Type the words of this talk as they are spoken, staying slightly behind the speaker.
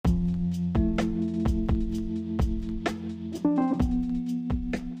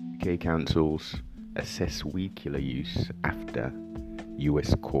UK councils assess weed killer use after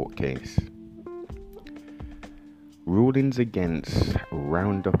US court case. Rulings against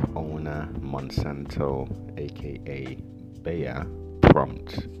Roundup owner Monsanto, aka Bayer,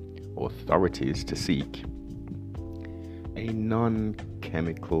 prompt authorities to seek a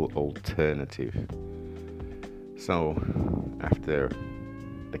non-chemical alternative. So, after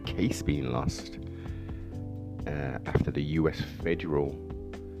the case being lost, after the US federal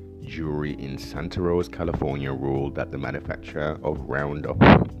jury in Santa Rosa, California ruled that the manufacturer of Roundup,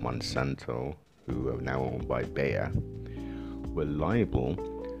 Monsanto, who are now owned by Bayer, were liable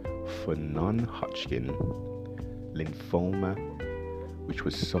for non-Hodgkin lymphoma, which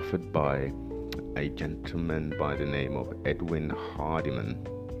was suffered by a gentleman by the name of Edwin Hardiman.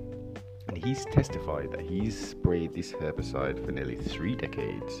 And he's testified that he's sprayed this herbicide for nearly 3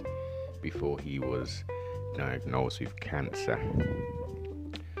 decades before he was diagnosed with cancer.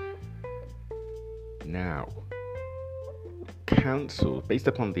 Now, council, based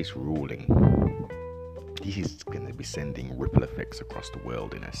upon this ruling, this is going to be sending ripple effects across the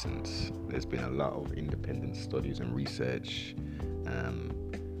world in essence. There's been a lot of independent studies and research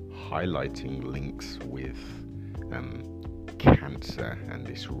highlighting links with cancer and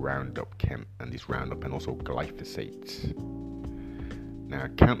this Roundup and also glyphosate. Now,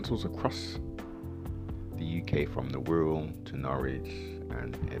 councils across the UK, from the Wirral to Norwich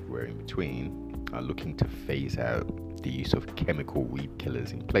and everywhere in between, are looking to phase out the use of chemical weed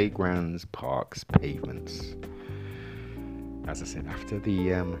killers in playgrounds, parks, pavements. As I said, after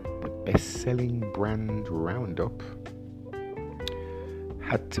the best-selling brand Roundup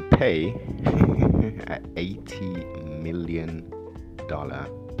had to pay an $80 million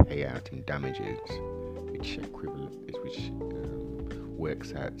payout in damages, which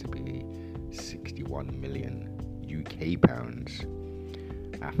works out to be 61 million UK pounds,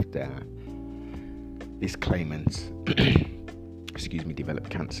 after this claimant developed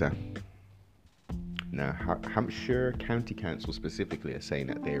cancer. Now, Hampshire County Council specifically are saying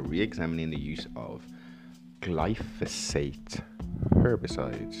that they're re-examining the use of glyphosate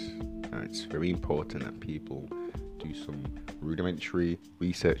herbicides. Now, it's very important that people do some rudimentary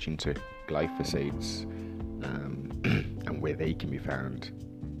research into glyphosates and where they can be found.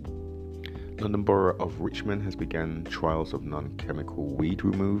 London Borough of Richmond has begun trials of non-chemical weed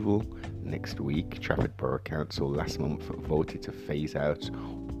removal next week. Trafford Borough Council last month voted to phase out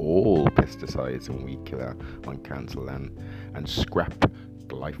all pesticides and weed killer on council land and scrap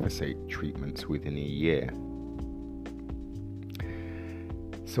glyphosate treatments within a year.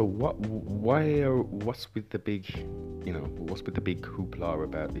 So what's with the big hoopla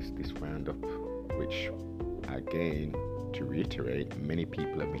about this Roundup, which, again, to reiterate, many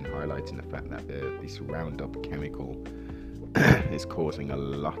people have been highlighting the fact that this Roundup chemical is causing a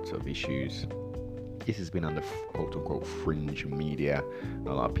lot of issues. This has been on the quote-unquote fringe media.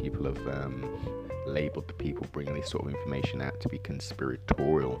 A lot of people have labelled the people bringing this sort of information out to be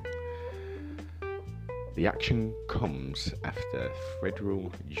conspiratorial. The action comes after a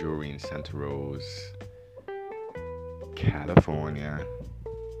federal jury in Santa Rosa, California,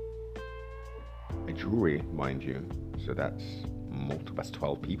 a jury, mind you, so that's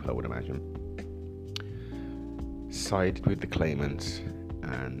 12 people, I would imagine, sided with the claimants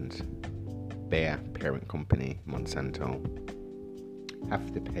and their parent company, Monsanto,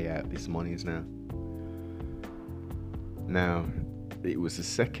 have to pay out this monies now. Now, it was the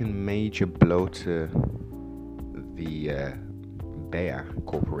second major blow to the Bayer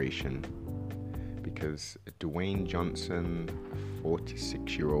Corporation, because Dwayne Johnson, a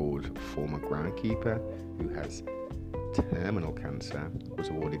 46-year-old former groundkeeper who has terminal cancer, was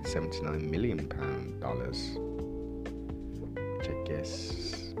awarded £79 million, which I guess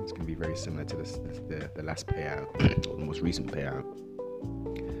is going to be very similar to the last payout, or the most recent payout,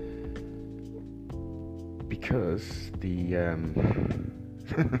 because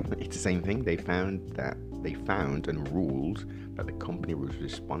it's the same thing. They found and ruled that the company was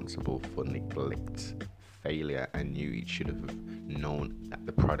responsible for neglect, failure, and knew it should have known that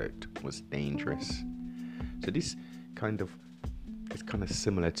the product was dangerous. So this is kind of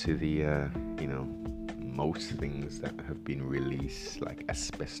similar to the most things that have been released, like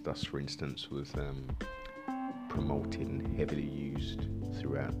asbestos, for instance, was promoted and heavily used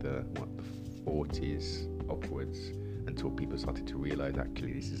throughout the 40s upwards, until people started to realize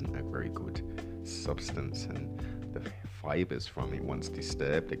actually this isn't a very good substance, and the fibers from it, once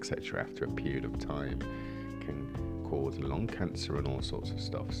disturbed, etc., after a period of time, can cause lung cancer and all sorts of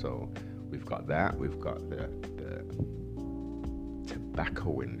stuff. So we've got the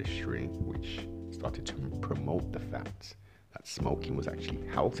tobacco industry, which started to promote the fact that smoking was actually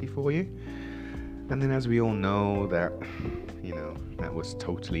healthy for you. And then, as we all know, that that was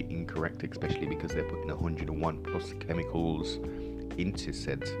totally incorrect, especially because they're putting 101 plus chemicals into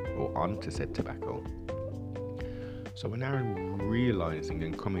said or onto said tobacco. So we're now realizing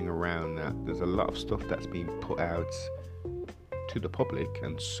and coming around that there's a lot of stuff that's being put out to the public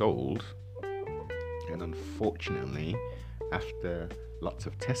and sold, and unfortunately, after lots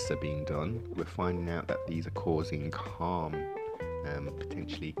of tests are being done, we're finding out that these are causing harm,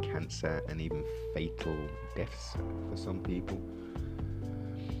 potentially cancer and even fatal deaths for some people.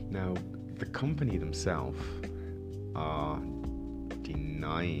 Now, the company themselves are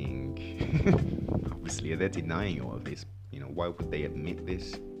denying, obviously they're denying all of this. Why would they admit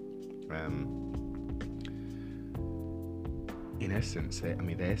this? In essence,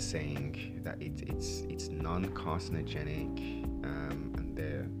 they're saying that it's non-carcinogenic, and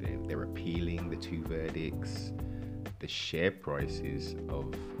they're appealing the two verdicts. The share prices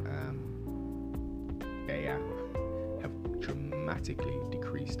of Bayer have dramatically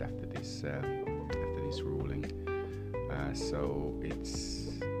decreased after this ruling. So it's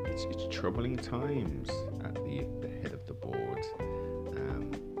troubling times at the head of the board,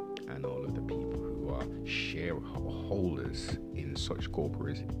 and all of the people who are shareholders in such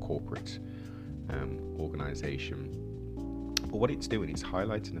corporate organization. But what it's doing is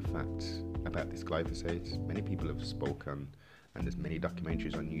highlighting the facts about this glyphosate. Many people have spoken, and there's many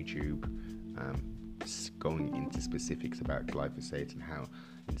documentaries on YouTube going into specifics about glyphosate and how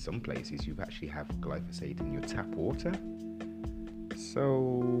in some places you actually have glyphosate in your tap water.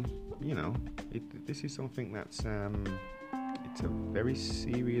 So this is something that's it's a very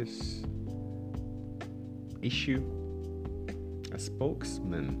serious issue. A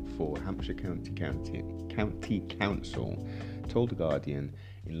spokesman for Hampshire County Council told The Guardian,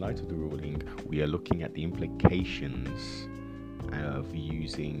 in light of the ruling, we are looking at the implications of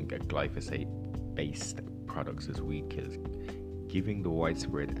using glyphosate-based products as weakers. Given the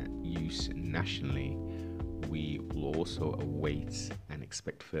widespread use nationally, we will also await and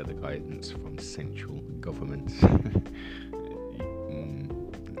expect further guidance from central government.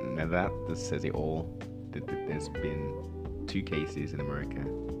 Now that says it all. There's been 2 cases in America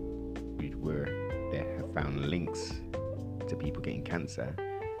where they have found links to people getting cancer,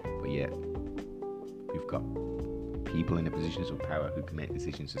 but yet we've got people in the positions of power who can make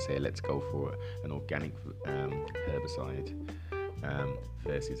decisions to say, let's go for an organic herbicide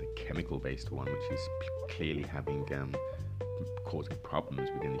versus a chemical-based one, which is clearly causing problems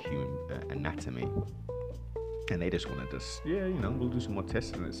within the human anatomy. And they just want to we'll do some more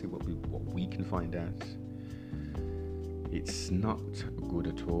tests and let's see what we can find out. It's not good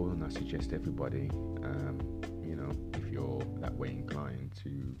at all, and I suggest everybody, if you're that way inclined,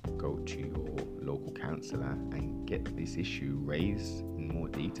 to go to your local councillor and get this issue raised in more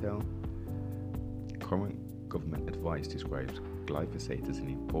detail. Current government advice describes glyphosate as an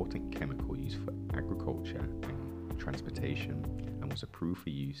important chemical used for agriculture and transportation, and was approved for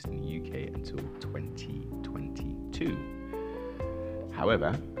use in the UK until 2022.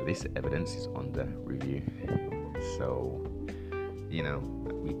 However, this evidence is under review. So,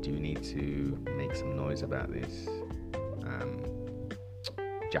 we do need to make some noise about this.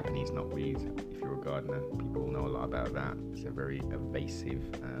 Japanese knotweed, if you're a gardener, people will know a lot about that. It's a very evasive,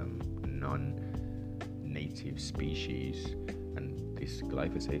 non-native species, and this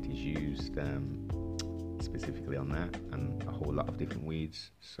glyphosate is used specifically on that and a whole lot of different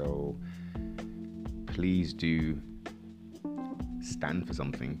weeds. So please do stand for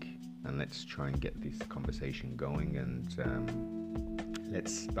something, and let's try and get this conversation going, and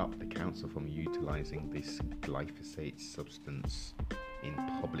let's stop the council from utilising this glyphosate substance in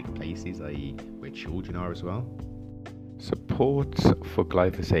public places, i.e. where children are as well. Support for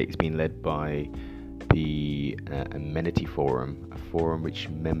glyphosate is being led by the Amenity Forum, a forum which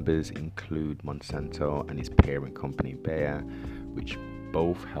members include Monsanto and its parent company Bayer, which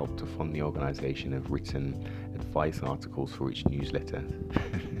both help to fund the organisation, have written advice articles for each newsletter.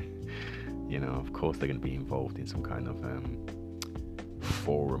 Of course they're going to be involved in some kind of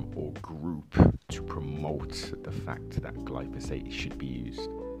forum or group to promote the fact that glyphosate should be used.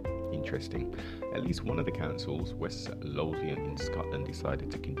 Interesting. At least one of the councils, West Lothian in Scotland,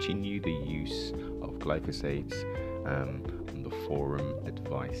 decided to continue the use of glyphosate on the forum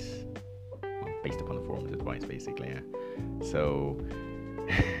advice, based upon the forum's advice, basically. Yeah. So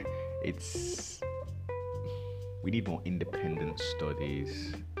we need more independent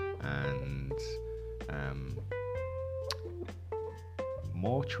studies and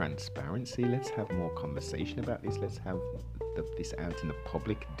more transparency. Let's have more conversation about this. Let's have this out in the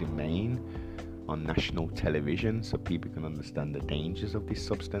public domain. on national television so people can understand the dangers of this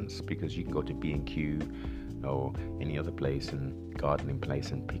substance, because you can go to B&Q or any other place and gardening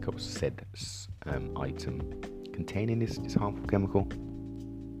place and pick up said item containing this harmful chemical.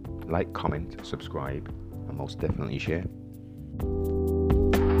 Like, comment, subscribe, and most definitely share.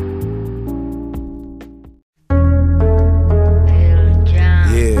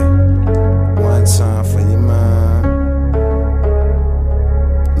 Yeah, one time for your mind.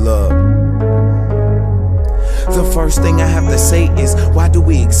 Look, the first thing I have to say is, why do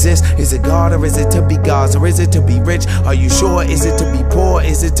we exist? Is it God, or is it to be gods, or is it to be rich? Are you sure? Is it to be poor?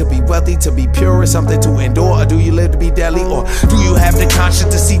 Is it to be wealthy, to be pure, or something to endure? Or do you live to be deadly? Or do you have the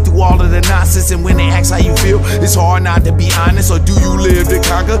conscience to see through all of the nonsense? And when they ask how you feel, it's hard not to be honest. Or do you live to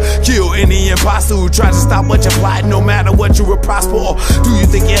conquer, kill any imposter who tries to stop what you're plotting, no matter what you will prosper? Or do you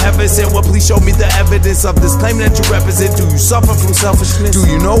think your heaven sent? Well, please show me the evidence of this claim that you represent. Do you suffer from selfishness? Do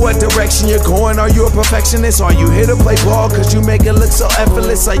you know what direction you're going? Are you a perfectionist? Are you here to play ball cause you make it look so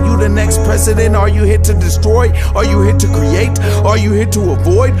effortless? Are you the next president? Are you here to destroy? Are you here to create? Are you here to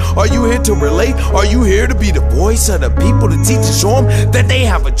avoid? Are you here to relate? Are you here to be the voice of the people, to teach and show them that they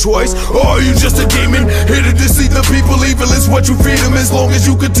have a choice? Or are you just a demon here to deceive the people? Evil is what you feed them as long as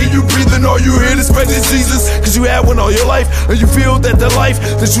you continue breathing. Are you here to spread diseases cause you had one all your life, and you feel that the life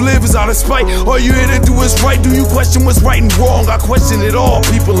that you live is out of spite? Are you here to do what's right? Do you question what's right and wrong? I question it all,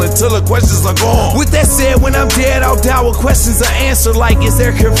 people, until the questions are gone. With that said, when I'm dead, I'll die with questions are answered, like, is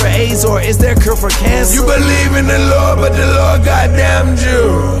there cure for AIDS, or is there cure for cancer? You believe in the Lord, but the Lord goddamned you,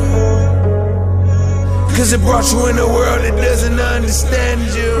 cause it brought you in a world that doesn't understand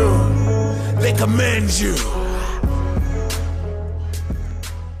you. They commend you.